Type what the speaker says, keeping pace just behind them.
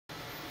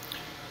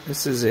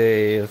This is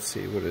a, let's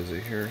see, what is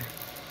it here?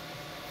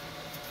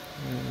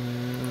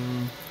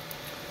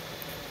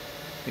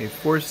 A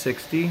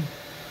 460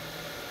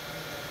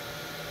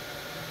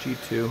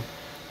 G2.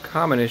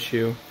 Common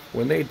issue,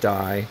 when they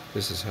die,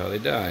 this is how they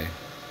die.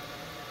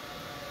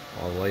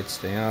 All the lights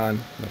stay on,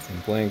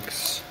 nothing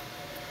blinks.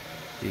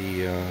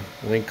 The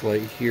link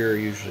light here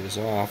usually is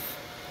off.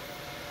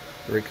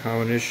 Very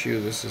common issue.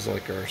 This is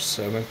like our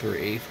 7th or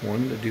 8th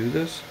one to do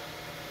this.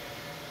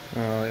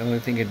 The only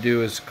thing you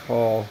do is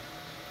call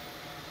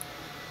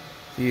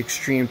the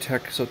extreme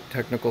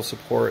technical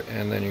support,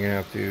 and then you're gonna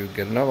have to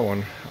get another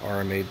one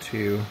RMA'd to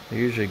you. They're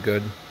usually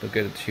good. They'll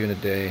get it to you in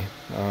a day.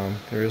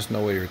 There is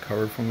no way to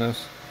recover from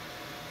this.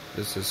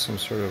 This is some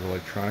sort of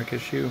electronic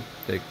issue.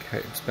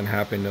 It's been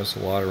happening to us a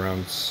lot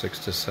around 6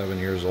 to 7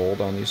 years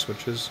old on these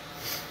switches.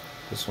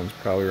 This one's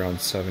probably around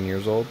 7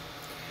 years old.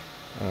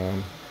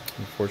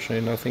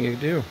 Unfortunately, nothing you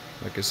can do.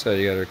 Like I said,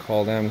 you gotta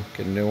call them,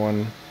 get a new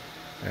one,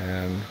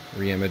 and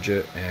re-image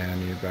it,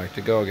 and you're back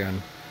to go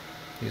again.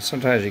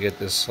 Sometimes you get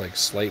this like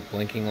slight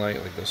blinking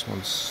light, like this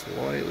one's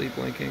slightly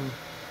blinking.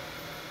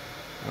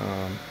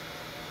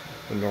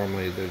 But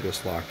normally they're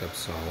just locked up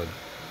solid,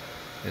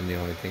 and the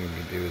only thing you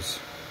can do is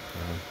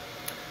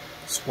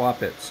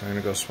swap it. So I'm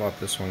gonna go swap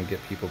this one and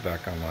get people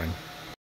back online.